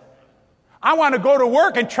jealous. I want to go to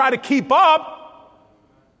work and try to keep up.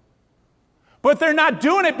 But they're not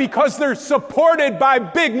doing it because they're supported by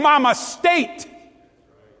Big Mama State.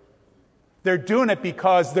 They're doing it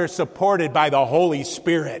because they're supported by the Holy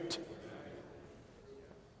Spirit.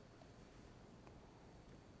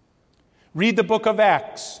 Read the book of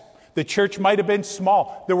Acts. The church might have been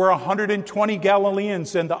small. There were 120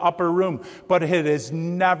 Galileans in the upper room, but it has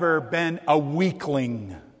never been a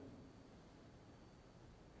weakling.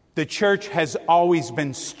 The church has always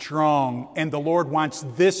been strong, and the Lord wants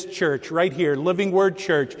this church right here, Living Word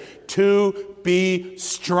Church, to be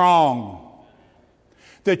strong.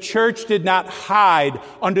 The church did not hide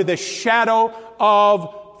under the shadow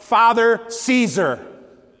of Father Caesar.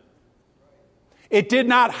 It did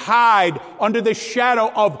not hide under the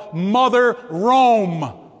shadow of Mother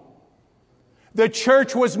Rome. The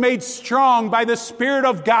church was made strong by the Spirit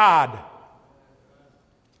of God.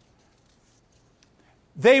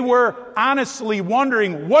 They were honestly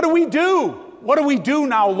wondering, what do we do? What do we do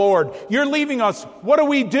now, Lord? You're leaving us. What do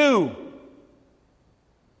we do?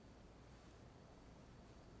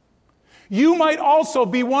 You might also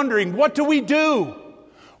be wondering, what do we do?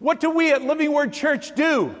 What do we at Living Word Church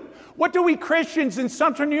do? What do we Christians in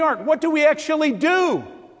Central New York, what do we actually do?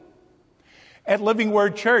 At Living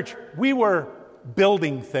Word Church, we were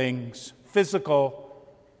building things, physical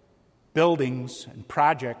buildings and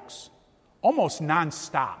projects, almost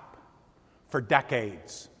nonstop for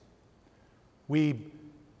decades. We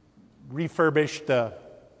refurbished the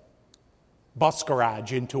bus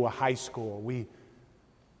garage into a high school. We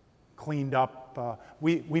cleaned up,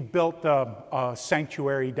 we built a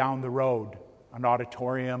sanctuary down the road, an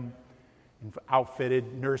auditorium,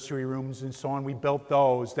 outfitted nursery rooms and so on. We built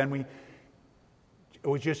those. Then it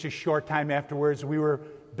was just a short time afterwards, we were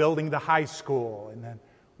building the high school. And then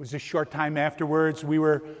it was a short time afterwards, we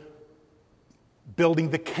were building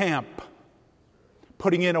the camp,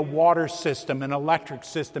 putting in a water system, an electric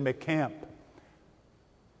system at camp.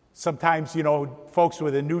 Sometimes, folks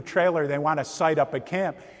with a new trailer, they want to site up a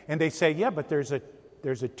camp, and they say, yeah, but there's a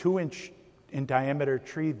 2-inch in diameter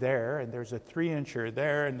tree there, and there's a 3-incher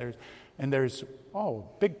there, and there's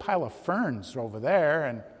big pile of ferns over there,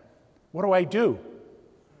 and what do I do?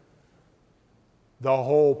 The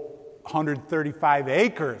whole 135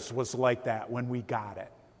 acres was like that when we got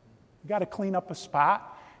it. You got to clean up a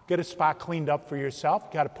spot, get a spot cleaned up for yourself,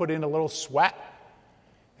 you got to put in a little sweat,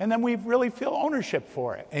 and then we really feel ownership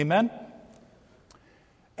for it. Amen?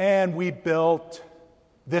 And we built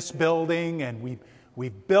this building, and we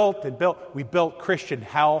built and built. We built Christian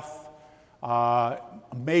Health,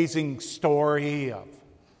 amazing story of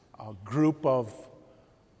a group of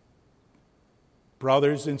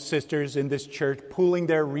brothers and sisters in this church pooling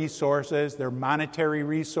their resources, their monetary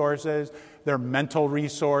resources, their mental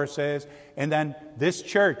resources, and then this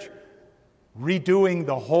church redoing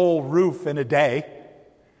the whole roof in a day,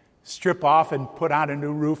 strip off and put on a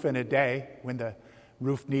new roof in a day when the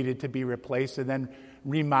roof needed to be replaced, and then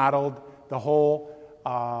remodeled the whole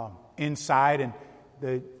inside, and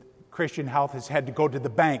the Christian Health has had to go to the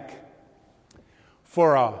bank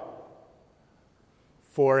for a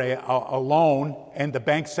loan, and the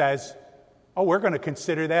bank says, we're going to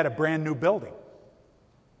consider that a brand new building.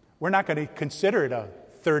 We're not going to consider it a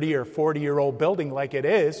 30 or 40-year-old building like it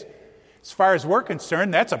is. As far as we're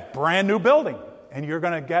concerned, that's a brand new building, and you're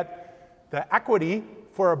going to get the equity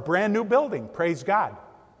for a brand new building. Praise God.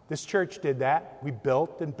 This church did that. We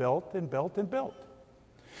built and built and built and built.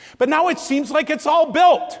 But now it seems like it's all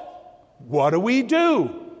built. What do we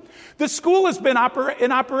do? The school has been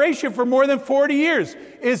in operation for more than 40 years.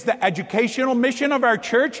 Is the educational mission of our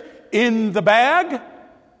church in the bag?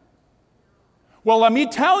 Well, let me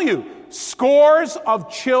tell you, scores of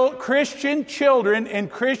Christian children and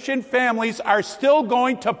Christian families are still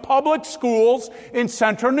going to public schools in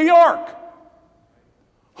Central New York.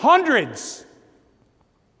 Hundreds.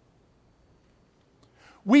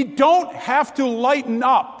 We don't have to lighten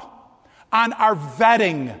up on our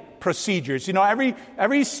vetting procedures.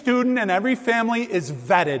 Every student and every family is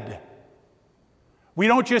vetted. We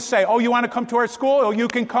don't just say, you want to come to our school? You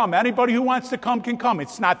can come. Anybody who wants to come can come.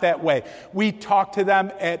 It's not that way. We talk to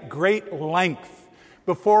them at great length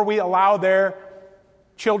before we allow their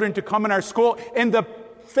children to come in our school. And the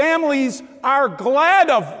families are glad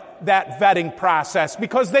of that vetting process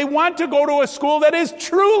because they want to go to a school that is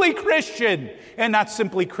truly Christian and not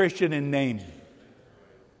simply Christian in name.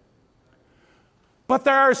 But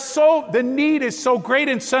the need is so great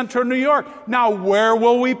in Central New York. Now, where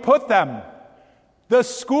will we put them? The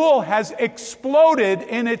school has exploded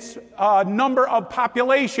in its number of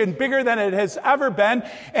population, bigger than it has ever been,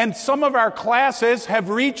 and some of our classes have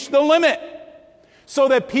reached the limit, so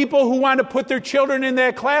that people who want to put their children in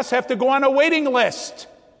that class have to go on a waiting list.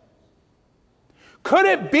 Could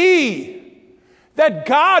it be that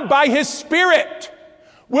God, by His Spirit,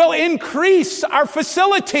 will increase our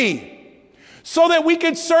facility so that we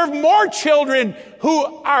can serve more children who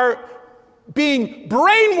are being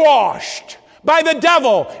brainwashed by the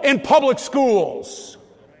devil in public schools?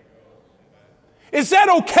 Is that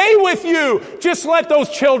okay with you? Just let those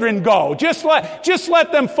children go. Just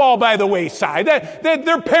let them fall by the wayside.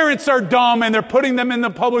 Their parents are dumb and they're putting them in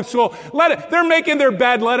the public school. They're making their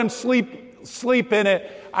bed. Let them sleep in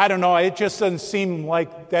it. I don't know. It just doesn't seem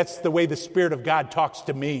like that's the way the Spirit of God talks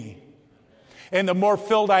to me. And the more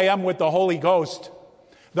filled I am with the Holy Ghost,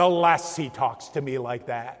 the less He talks to me like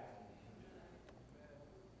that.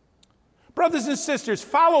 Brothers and sisters,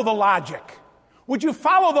 follow the logic. Would you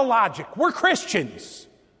follow the logic? We're Christians.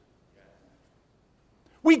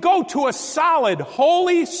 We go to a solid,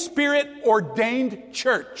 Holy Spirit ordained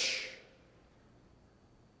church.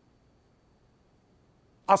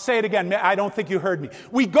 I'll say it again. I don't think you heard me.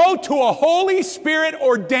 We go to a Holy Spirit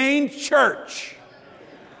ordained church.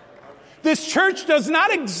 This church does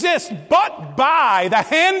not exist but by the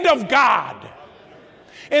hand of God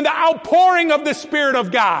and the outpouring of the Spirit of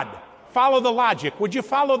God. Follow the logic. Would you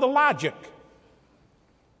follow the logic?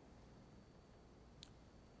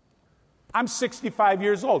 I'm 65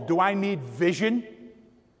 years old. Do I need vision?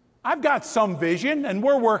 I've got some vision, and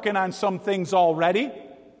we're working on some things already.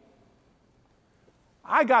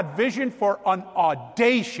 I got vision for an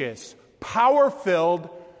audacious, power-filled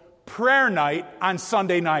prayer night on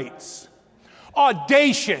Sunday nights.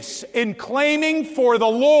 Audacious in claiming for the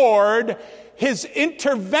Lord His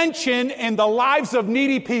intervention in the lives of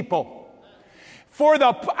needy people. For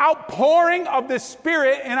the outpouring of the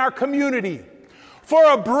Spirit in our community. For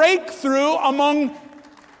a breakthrough among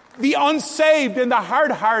the unsaved and the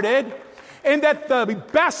hard-hearted. And that the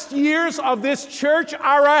best years of this church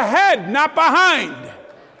are ahead, not behind.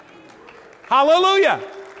 Hallelujah.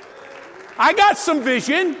 I got some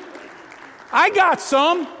vision. I got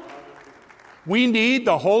some. We need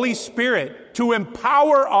the Holy Spirit to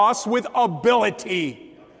empower us with ability.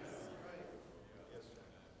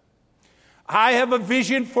 I have a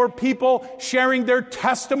vision for people sharing their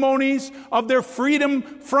testimonies of their freedom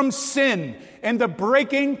from sin and the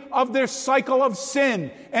breaking of their cycle of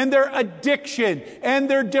sin and their addiction and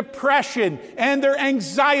their depression and their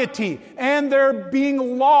anxiety and their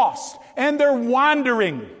being lost and their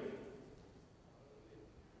wandering.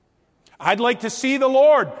 I'd like to see the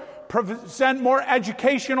Lord present more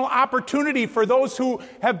educational opportunity for those who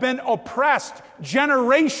have been oppressed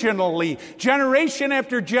generationally, generation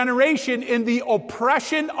after generation, in the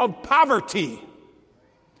oppression of poverty.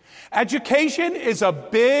 Education is a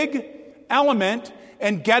big element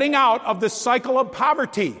in getting out of the cycle of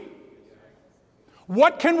poverty.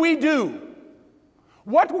 What can we do?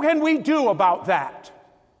 What can we do about that?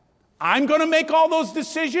 I'm going to make all those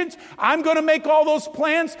decisions. I'm going to make all those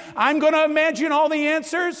plans. I'm going to imagine all the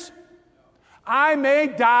answers. I may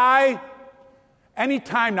die any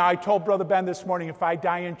time now. I told Brother Ben this morning, if I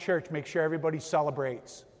die in church, make sure everybody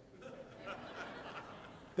celebrates.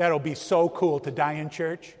 That'll be so cool to die in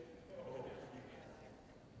church.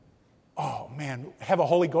 Oh, man, have a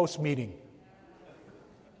Holy Ghost meeting.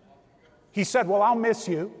 He said, well, I'll miss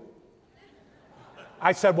you.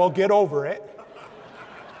 I said, well, get over it.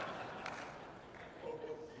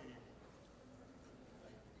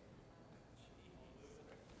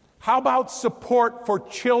 How about support for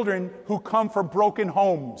children who come from broken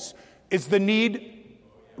homes? Is the need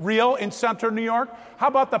real in Central New York? How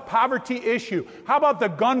about the poverty issue? How about the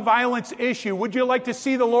gun violence issue? Would you like to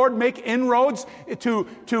see the Lord make inroads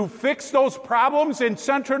to fix those problems in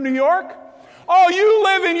Central New York? Oh, you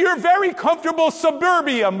live in your very comfortable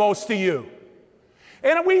suburbia, most of you.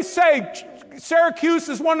 And we say Syracuse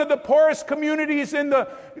is one of the poorest communities in the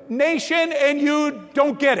nation, and you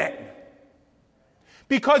don't get it.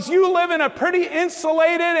 Because you live in a pretty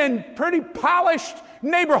insulated and pretty polished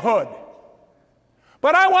neighborhood.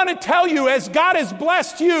 But I want to tell you, as God has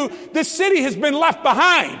blessed you, the city has been left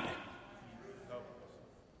behind.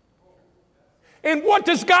 And what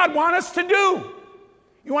does God want us to do?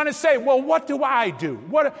 You want to say, well, what do I do?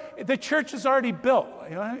 The church is already built.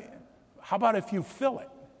 You know, how about if you fill it?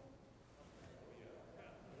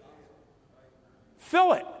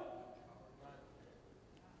 Fill it.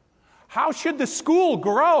 How should the school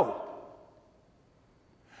grow?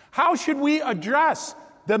 How should we address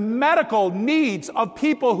the medical needs of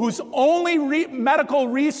people whose only medical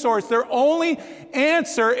resource, their only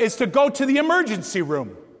answer is to go to the emergency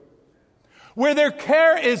room, where their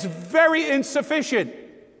care is very insufficient.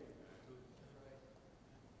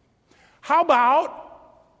 How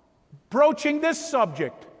about broaching this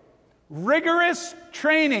subject? Rigorous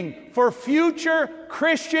training for future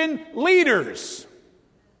Christian leaders.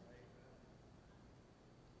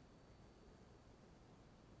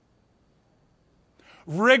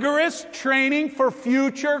 Rigorous training for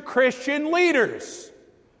future Christian leaders.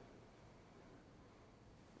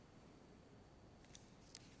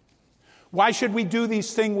 Why should we do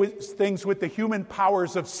these things with the human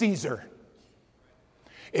powers of Caesar?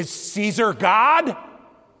 Is Caesar God?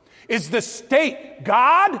 Is the state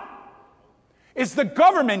God? Is the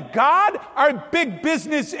government God? Are big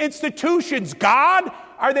business institutions God?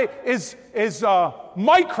 Is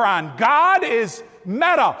Micron God? Is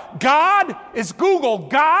Meta God? Is Google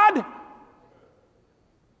God?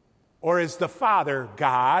 Or is the Father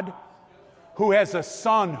God, who has a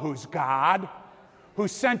Son who's God, who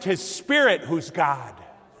sent His Spirit who's God?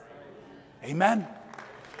 Amen?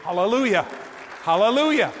 Hallelujah.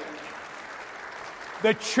 Hallelujah.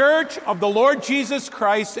 The church of the Lord Jesus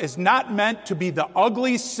Christ is not meant to be the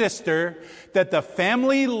ugly sister that the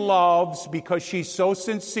family loves because she's so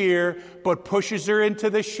sincere, but pushes her into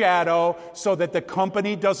the shadow so that the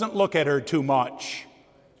company doesn't look at her too much.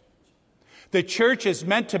 The church is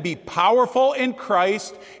meant to be powerful in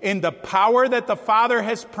Christ, in the power that the Father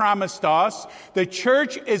has promised us. The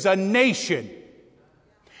church is a nation.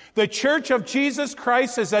 The church of Jesus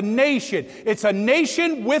Christ is a nation. It's a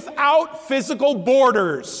nation without physical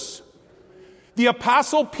borders. The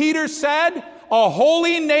Apostle Peter said, a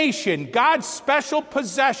holy nation, God's special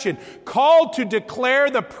possession, called to declare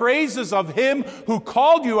the praises of Him who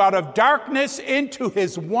called you out of darkness into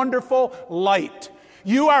His wonderful light.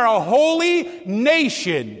 You are a holy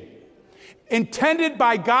nation, intended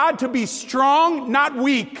by God to be strong, not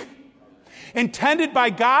weak. Intended by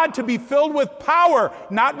God to be filled with power,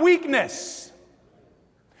 not weakness.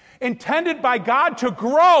 Intended by God to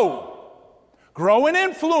grow. Grow in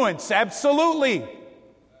influence, absolutely.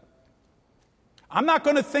 I'm not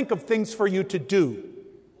going to think of things for you to do.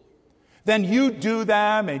 Then you do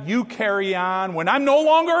them and you carry on when I'm no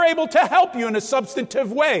longer able to help you in a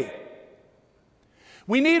substantive way.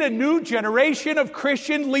 We need a new generation of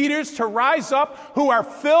Christian leaders to rise up who are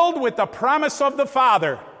filled with the promise of the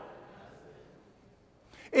Father.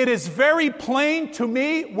 It is very plain to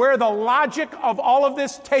me where the logic of all of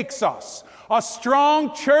this takes us. A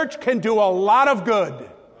strong church can do a lot of good.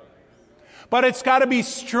 But it's got to be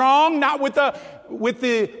strong, not with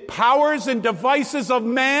the powers and devices of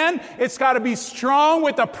man. It's got to be strong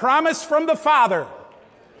with the promise from the Father.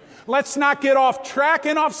 Let's not get off track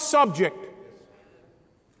and off subject.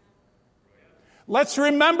 Let's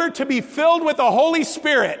remember to be filled with the Holy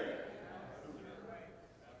Spirit.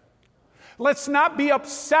 Let's not be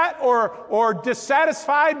upset or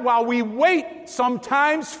dissatisfied while we wait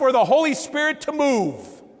sometimes for the Holy Spirit to move.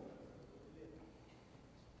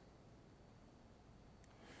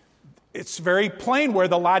 It's very plain where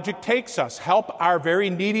the logic takes us. Help our very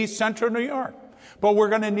needy Central New York. But we're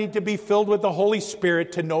going to need to be filled with the Holy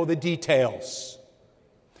Spirit to know the details.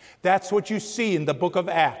 That's what you see in the book of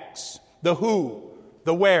Acts. The who,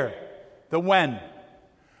 the where, the when.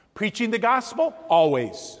 Preaching the gospel?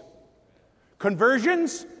 Always.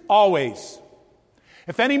 Conversions? Always.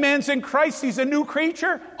 If any man's in Christ, he's a new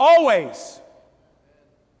creature? Always.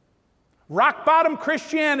 Rock bottom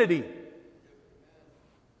Christianity.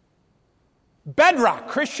 Bedrock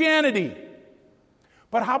Christianity.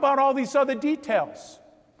 But how about all these other details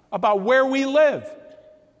about where we live?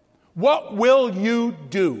 What will you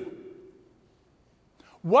do?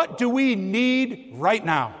 What do we need right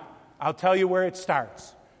now? I'll tell you where it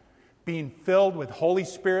starts. Being filled with Holy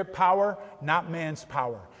Spirit power, not man's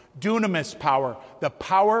power. Dunamis power, the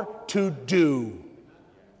power to do.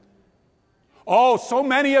 Oh, so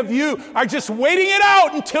many of you are just waiting it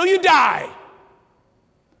out until you die.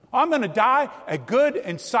 I'm going to die a good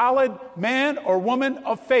and solid man or woman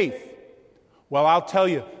of faith. Well, I'll tell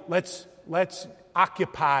you, let's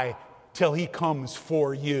occupy till He comes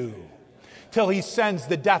for you. Till He sends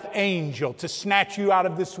the death angel to snatch you out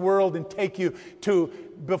of this world and take you to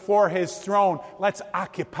before His throne. Let's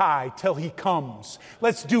occupy till He comes.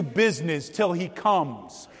 Let's do business till He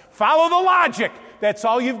comes. Follow the logic. That's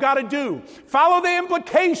all you've got to do. Follow the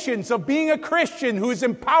implications of being a Christian who is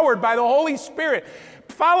empowered by the Holy Spirit.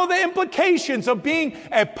 Follow the implications of being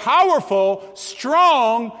a powerful,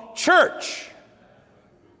 strong church.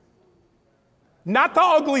 Not the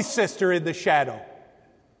ugly sister in the shadow.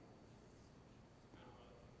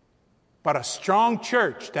 but a strong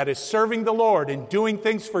church that is serving the Lord and doing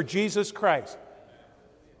things for Jesus Christ.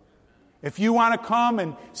 If you want to come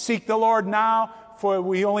and seek the Lord now, for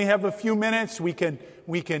we only have a few minutes, we can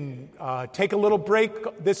take a little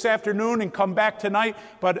break this afternoon and come back tonight.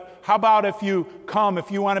 But how about if you come,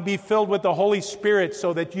 if you want to be filled with the Holy Spirit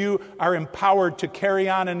so that you are empowered to carry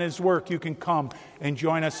on in His work, you can come and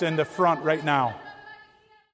join us in the front right now.